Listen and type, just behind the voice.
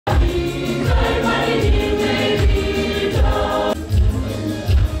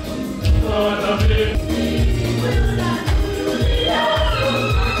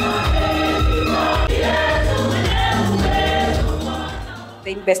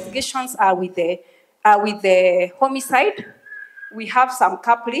The investigations are with the homicide. We have some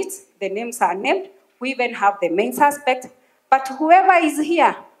culprits, the names are named. We even have the main suspect. But whoever is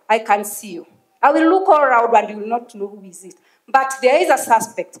here, I can see you. I will look all around and you will not know who is it. But there is a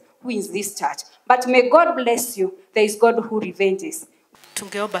suspect who is this church. But may God bless you. There is God who revenges.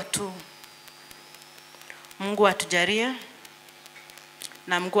 Tungeomba tu Mungu atujalie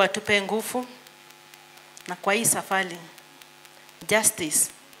na Mungu atupe nguvu na kwa hii safari justice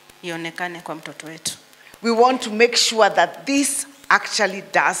ionekane kwa mtoto wetu. We want to make sure that this actually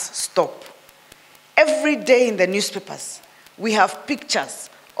does stop. Every day in the newspapers, we have pictures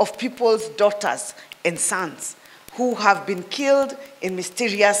of people's daughters and sons who have been killed in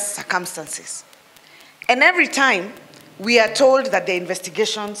mysterious circumstances. And every time, we are told that the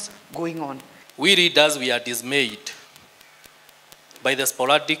investigations going on. We readers, we are dismayed by the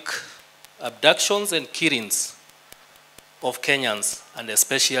sporadic abductions and killings of Kenyans, and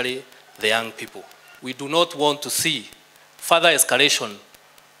especially the young people. We do not want to see further escalation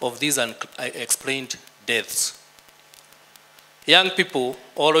of these unexplained deaths. Young people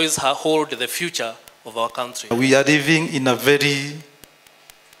always hold the future of our country. We are living in a very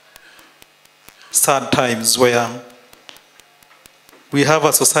sad times where we have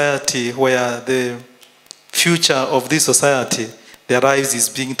a society where the future of this society, their lives is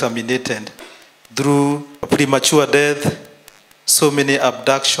being terminated through premature death, so many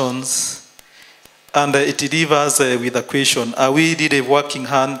abductions, and it leaves us with a question: are we really working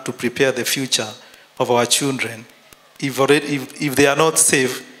hard to prepare the future of our children if they are not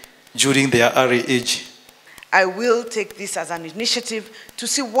safe during their early age? I will take this as an initiative to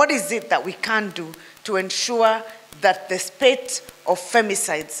see what is it that we can do to ensure that the spate of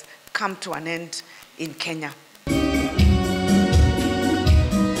femicides come to an end in Kenya.